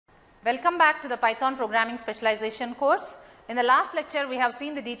Welcome back to the Python programming specialization course. In the last lecture, we have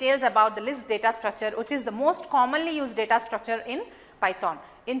seen the details about the list data structure, which is the most commonly used data structure in Python.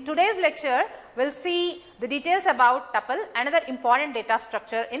 In today's lecture, we will see the details about tuple, another important data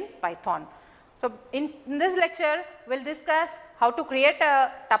structure in Python. So, in this lecture, we will discuss how to create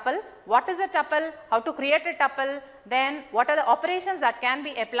a tuple, what is a tuple, how to create a tuple, then what are the operations that can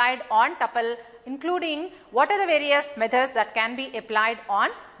be applied on tuple, including what are the various methods that can be applied on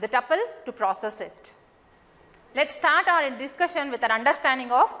the tuple to process it. Let us start our discussion with an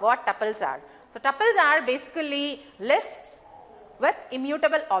understanding of what tuples are. So, tuples are basically lists with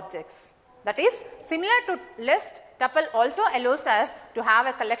immutable objects. That is, similar to list, tuple also allows us to have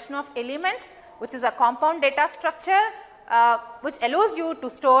a collection of elements, which is a compound data structure, which allows you to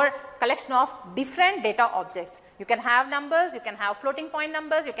store collection of different data objects. You can have numbers, you can have floating point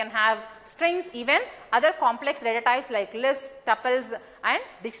numbers, you can have strings, even other complex data types like lists, tuples and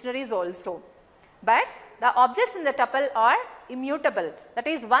dictionaries also. But the objects in the tuple are immutable. That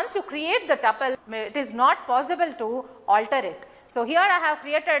is, once you create the tuple, it is not possible to alter it. So, here I have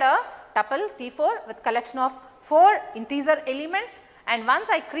created a tuple T4 with collection of 4 integer elements, and once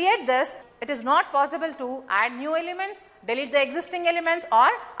I create this, it is not possible to add new elements, delete the existing elements or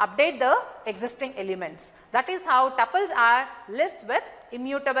update the existing elements. That is how tuples are lists with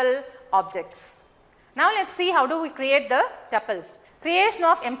immutable objects. Now, let us see how do we create the tuples. Creation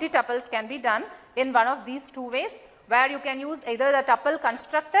of empty tuples can be done in one of these two ways, where you can use either the tuple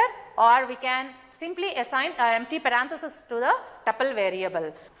constructor or we can simply assign an empty parenthesis to the tuple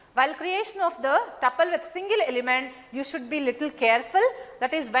variable. While creation of the tuple with single element, you should be little careful.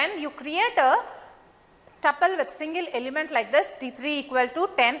 That is, when you create a tuple with single element like this, T3 equal to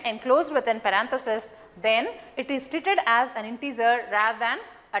 10 enclosed within parenthesis, then it is treated as an integer rather than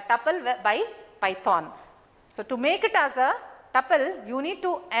a tuple by Python. So, to make it as a tuple, you need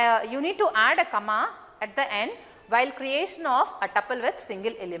to add a comma at the end while creation of a tuple with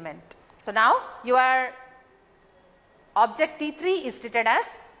single element. So, now your object T3 is treated as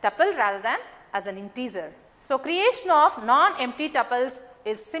tuple rather than as an integer. So, creation of non-empty tuples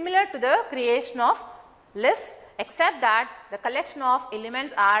is similar to the creation of lists, except that the collection of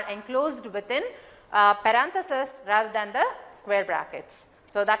elements are enclosed within parentheses rather than the square brackets.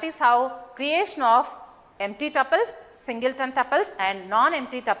 So, that is how creation of empty tuples, singleton tuples and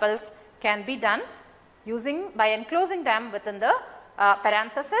non-empty tuples can be done by enclosing them within the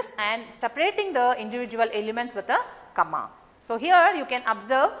parenthesis and separating the individual elements with a comma. So, here you can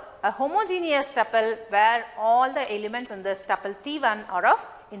observe a homogeneous tuple where all the elements in this tuple T1 are of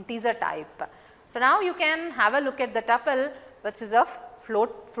integer type. So, now you can have a look at the tuple which is of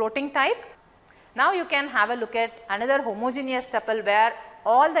floating type. Now, you can have a look at another homogeneous tuple where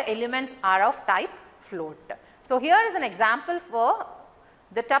all the elements are of type float. So, here is an example for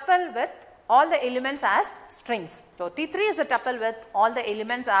the tuple with all the elements as strings. So, T3 is a tuple with all the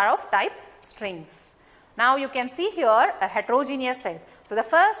elements are of type strings. Now, you can see here a heterogeneous type. So, the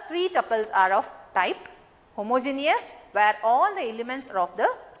first 3 tuples are of type homogeneous, where all the elements are of the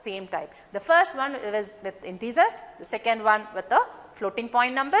same type. The first one is with integers, the second one with the floating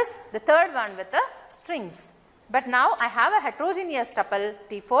point numbers, the third one with the strings. But now, I have a heterogeneous tuple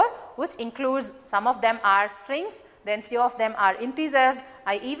T4 which includes some of them are strings, then few of them are integers.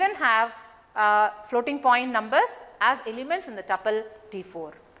 I even have floating point numbers as elements in the tuple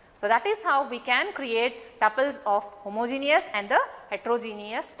T4. So, that is how we can create tuples of homogeneous and the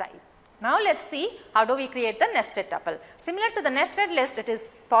heterogeneous type. Now, let us see how do we create the nested tuple. Similar to the nested list, it is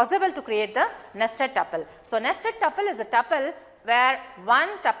possible to create the nested tuple. So, nested tuple is a tuple where one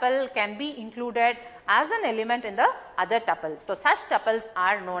tuple can be included as an element in the other tuple. So, such tuples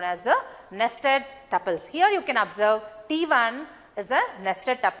are known as the nested tuples. Here you can observe T1 is a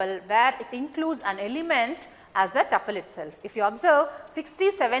nested tuple where it includes an element as a tuple itself. If you observe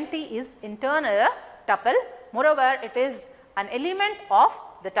 60, 70 is in turn a tuple, moreover it is an element of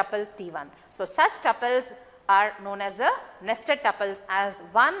the tuple T1. So, such tuples are known as the nested tuples, as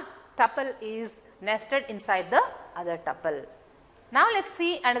one tuple is nested inside the other tuple. Now, let us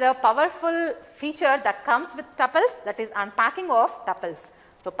see another powerful feature that comes with tuples, that is unpacking of tuples.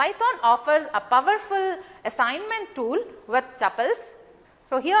 So, Python offers a powerful assignment tool with tuples.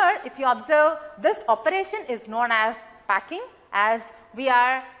 So, here if you observe, this operation is known as packing, as we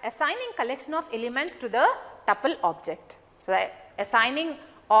are assigning collection of elements to the tuple object. So, the assigning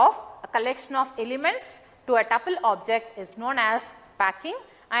of a collection of elements to a tuple object is known as packing,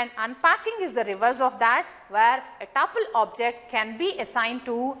 and unpacking is the reverse of that, where a tuple object can be assigned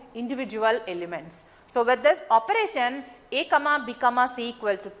to individual elements. So, with this operation, A comma B comma C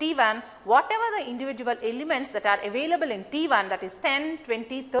equal to T1, whatever the individual elements that are available in T1, that is 10,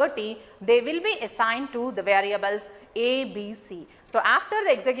 20, 30, they will be assigned to the variables A, B, C. So, after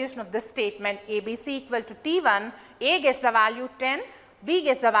the execution of this statement A, B, C equal to T1, A gets the value 10, B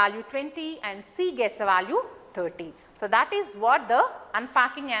gets the value 20 and C gets the value 30. So, that is what the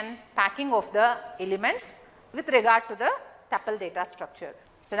unpacking and packing of the elements with regard to the tuple data structure.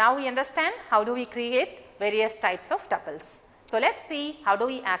 So, now we understand how do we create various types of tuples. So, let us see how do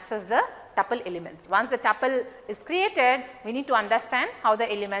we access the tuple elements. Once the tuple is created, we need to understand how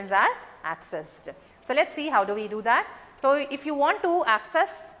the elements are accessed. So, let us see how do we do that. So, if you want to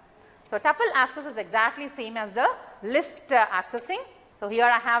access, so tuple access is exactly same as the list accessing. So, here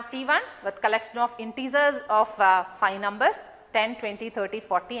I have T1 with collection of integers of 5 numbers 10, 20, 30,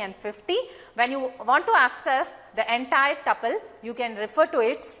 40 and 50. When you want to access the entire tuple, you can refer to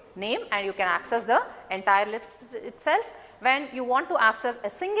its name and you can access the entire list itself. When you want to access a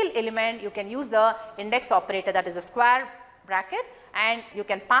single element, you can use the index operator, that is a square bracket, and you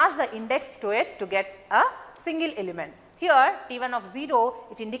can pass the index to it to get a single element. Here T1 of 0,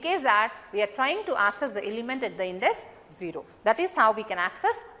 it indicates that we are trying to access the element at the index 0. That is how we can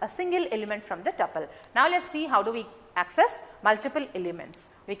access a single element from the tuple. Now let us see how do we access multiple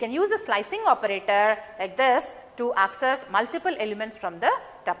elements. We can use a slicing operator like this to access multiple elements from the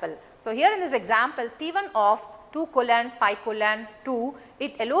tuple. So, here in this example T1 of 2 colon 5 colon 2,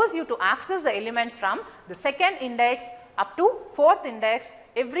 it allows you to access the elements from the second index up to fourth index,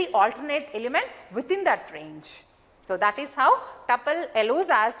 every alternate element within that range. So, that is how tuple allows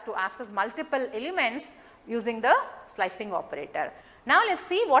us to access multiple elements using the slicing operator. Now, let us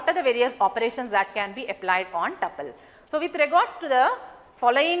see what are the various operations that can be applied on tuple. So, with regards to the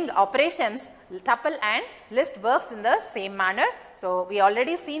following operations, tuple and list works in the same manner. So, we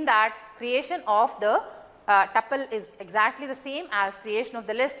already seen that creation of the tuple is exactly the same as creation of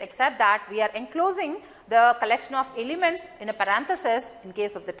the list, except that we are enclosing the collection of elements in a parenthesis in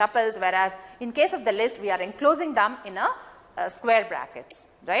case of the tuples, whereas in case of the list we are enclosing them in a square brackets,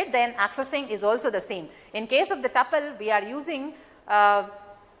 right. Then accessing is also the same. In case of the tuple, we are using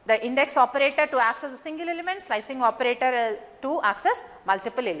the index operator to access a single element, slicing operator to access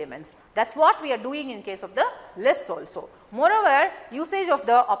multiple elements. That is what we are doing in case of the lists also. Moreover, usage of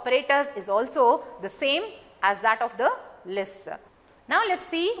the operators is also the same as that of the lists. Now, let us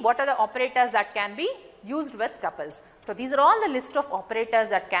see what are the operators that can be used with tuples. So, these are all the list of operators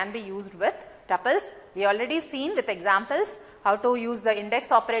that can be used with tuples. We already seen with examples how to use the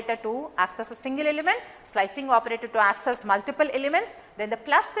index operator to access a single element, slicing operator to access multiple elements. Then the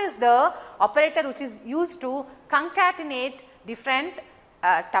plus is the operator which is used to concatenate different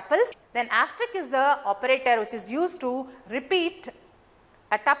tuples. Then asterisk is the operator which is used to repeat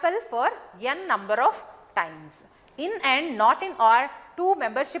a tuple for n number of times. In and not in are two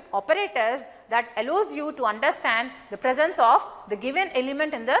membership operators that allows you to understand the presence of the given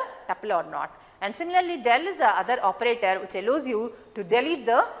element in the tuple or not. And similarly, del is the other operator which allows you to delete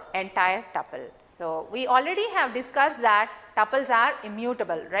the entire tuple. So, we already have discussed that tuples are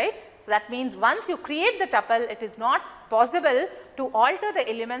immutable, right. So, that means once you create the tuple, it is not possible to alter the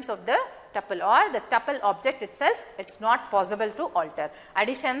elements of the tuple, or the tuple object itself, it is not possible to alter.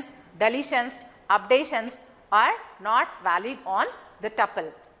 Additions, deletions, updations are not valid on the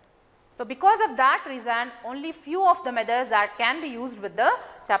tuple. So, because of that reason, only few of the methods that can be used with the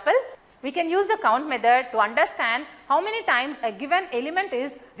tuple. We can use the count method to understand how many times a given element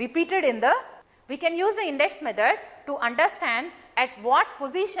is repeated in the. We can use the index method to understand at what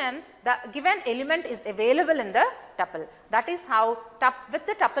position the given element is available in the tuple. That is how with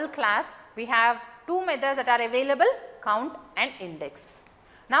the tuple class we have two methods that are available, count and index.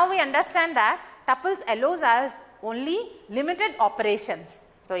 Now, we understand that tuples allows us only limited operations.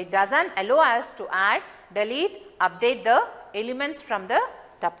 So, it does not allow us to add, delete, update the elements from the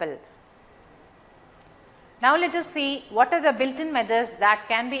tuple. Now, let us see what are the built-in methods that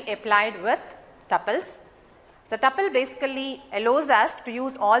can be applied with tuples. So, tuple basically allows us to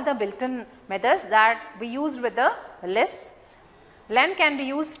use all the built-in methods that we used with the lists. Len can be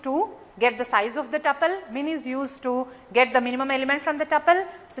used to get the size of the tuple, min is used to get the minimum element from the tuple.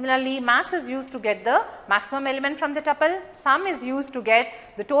 Similarly, max is used to get the maximum element from the tuple. Sum is used to get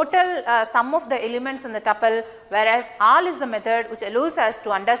the total sum of the elements in the tuple, whereas all is the method which allows us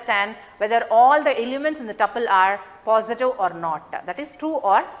to understand whether all the elements in the tuple are positive or not, that is true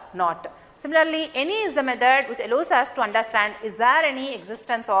or not. Similarly, any is the method which allows us to understand is there any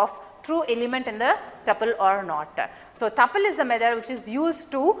existence of true element in the tuple or not. So, tuple is the method which is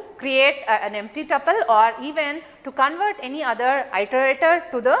used to create an empty tuple or even to convert any other iterator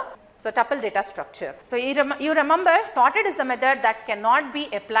to the So tuple data structure. So you remember sorted is the method that cannot be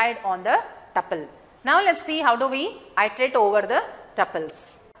applied on the tuple. Now let's see how do we iterate over the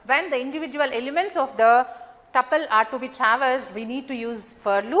tuples. When the individual elements of the tuple are to be traversed, we need to use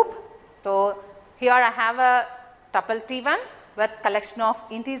for loop. So here I have a tuple T1 with collection of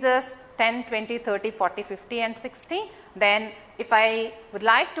integers 10, 20, 30, 40, 50 and 60. Then if I would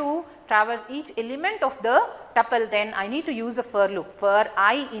like to traverse each element of the tuple, then I need to use a for loop for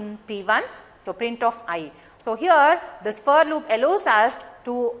I in T1. So print of I. So here this for loop allows us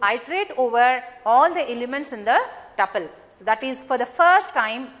to iterate over all the elements in the tuple. So that is for the first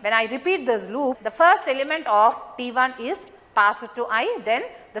time when I repeat this loop, the first element of T1 is passed to I, then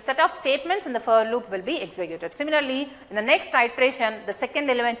the set of statements in the for loop will be executed. Similarly, in the next iteration, the second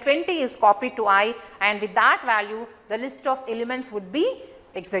element 20 is copied to I, and with that value the list of elements would be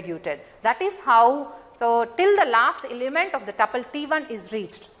executed. That is how, so till the last element of the tuple T1 is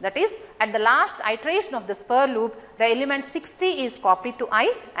reached, that is at the last iteration of this for loop, the element 60 is copied to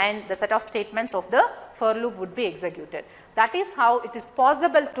I and the set of statements of the for loop would be executed. That is how it is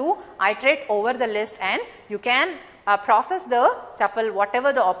possible to iterate over the list, and you can process the tuple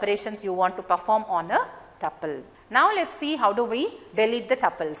whatever the operations you want to perform on a tuple. Now let's see how do we delete the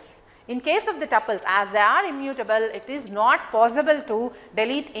tuples. In case of the tuples, as they are immutable, it is not possible to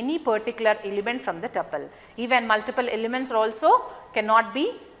delete any particular element from the tuple. Even multiple elements also cannot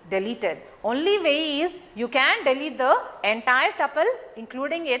be deleted. Only way is you can delete the entire tuple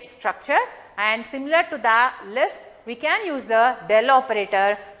including its structure, and similar to the list we can use the del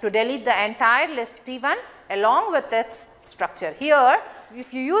operator to delete the entire list T1 along with its structure. Here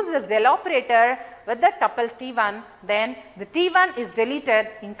if you use this del operator with the tuple T1, then the T1 is deleted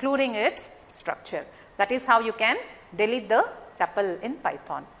including its structure. That is how you can delete the tuple in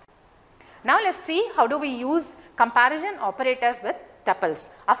Python. Now let's see how do we use comparison operators with tuples.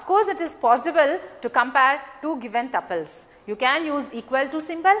 Of course, it is possible to compare two given tuples. You can use equal to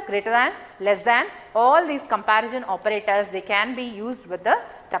symbol, greater than, less than, all these comparison operators they can be used with the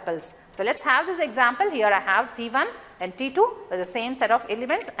tuples. So let's have this example. Here I have T1 and T2 with the same set of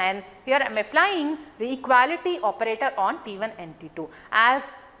elements, and here I am applying the equality operator on T1 and T2. As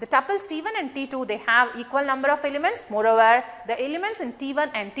the tuples T1 and T2 they have equal number of elements, moreover the elements in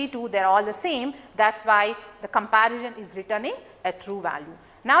T1 and T2 they are all the same, that is why the comparison is returning a true value.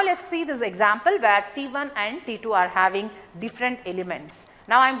 Now let's see this example where T1 and T2 are having different elements.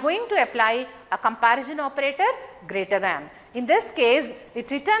 Now I am going to apply a comparison operator greater than. In this case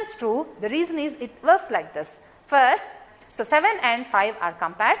it returns true. The reason is it works like this. First, so 7 and 5 are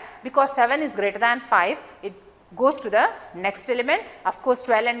compared. Because 7 is greater than 5, it goes to the next element. Of course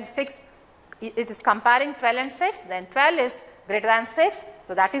 12 and 6, it is comparing 12 and 6, then 12 is greater than 6.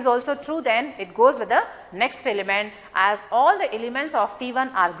 So that is also true, then it goes with the next element, as all the elements of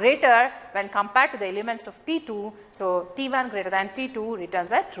T1 are greater when compared to the elements of T2. So T1 greater than T2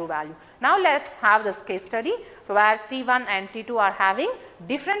 returns a true value. Now let's have this case study. So where T1 and T2 are having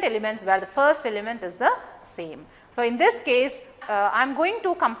different elements where the first element is the same. So in this case I am going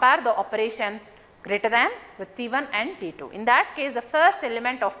to compare the operation greater than with T1 and T2. In that case the first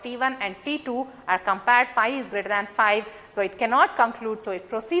element of T1 and T2 are compared, 5 is greater than 5. So it cannot conclude, so it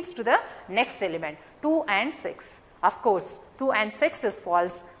proceeds to the next element 2 and 6. Of course 2 and 6 is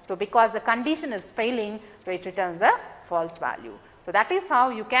false. So because the condition is failing, so it returns a false value. So that is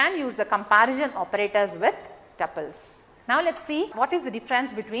how you can use the comparison operators with tuples. Now let's see what is the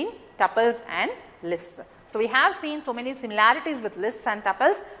difference between tuples and lists. So we have seen so many similarities with lists and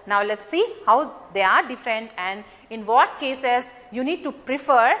tuples. Now let's see how they are different and in what cases you need to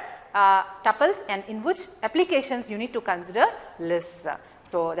prefer tuples and in which applications you need to consider lists.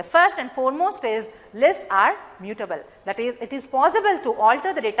 So the first and foremost is lists are mutable. That is, it is possible to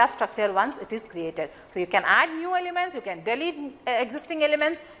alter the data structure once it is created. So you can add new elements, you can delete existing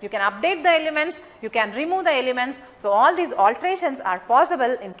elements, you can update the elements, you can remove the elements. So all these alterations are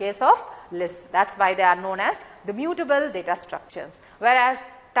possible in case of lists. That is why they are known as the mutable data structures. Whereas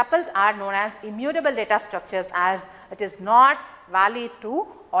tuples are known as immutable data structures, as it is not valid to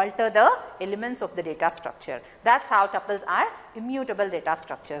alter the elements of the data structure. That is how tuples are immutable data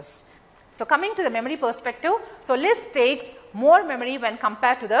structures. So coming to the memory perspective, so list takes more memory when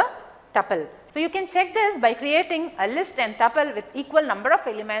compared to the tuple. So you can check this by creating a list and tuple with equal number of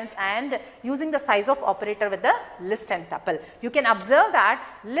elements and using the size of operator with the list and tuple. You can observe that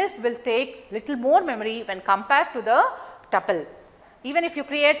list will take little more memory when compared to the tuple. Even if you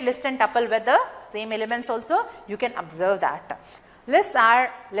create list and tuple with the same elements also, you can observe that. Lists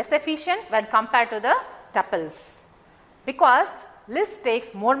are less efficient when compared to the tuples because list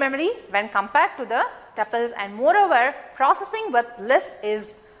takes more memory when compared to the tuples, and moreover processing with list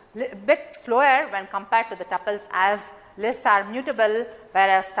is bit slower when compared to the tuples, as lists are mutable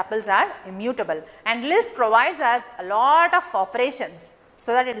whereas tuples are immutable, and list provides us a lot of operations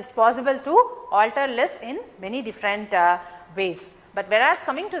so that it is possible to alter lists in many different ways. But whereas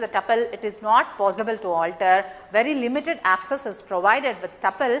coming to the tuple, it is not possible to alter. Very limited access is provided with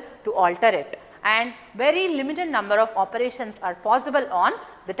tuple to alter it, and very limited number of operations are possible on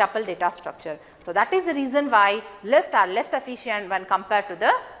the tuple data structure. So, that is the reason why lists are less efficient when compared to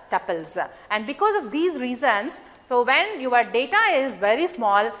the tuples, and because of these reasons, so when your data is very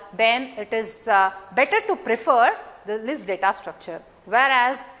small, then it is better to prefer the list data structure,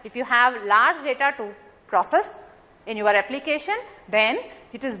 whereas if you have large data to process in your application, then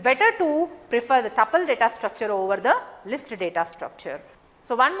it is better to prefer the tuple data structure over the list data structure.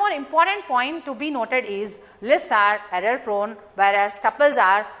 So, one more important point to be noted is lists are error prone, whereas tuples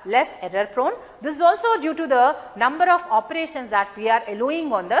are less error prone. This is also due to the number of operations that we are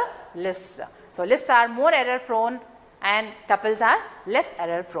allowing on the lists. So, lists are more error prone and tuples are less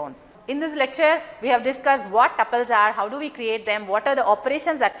error prone. In this lecture, we have discussed what tuples are, how do we create them, what are the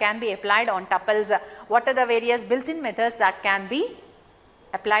operations that can be applied on tuples, what are the various built-in methods that can be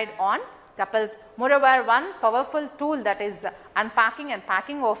applied on tuples. Moreover, one powerful tool, that is unpacking and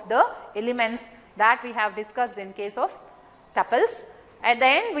packing of the elements, that we have discussed in case of tuples. At the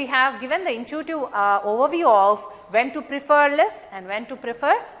end, we have given the intuitive overview of when to prefer lists and when to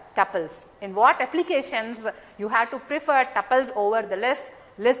prefer tuples. In what applications you have to prefer tuples over the lists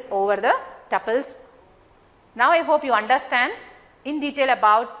over the tuples. Now, I hope you understand in detail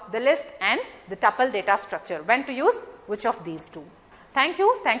about the list and the tuple data structure, when to use which of these two. Thank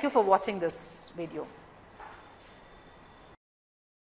you for watching this video.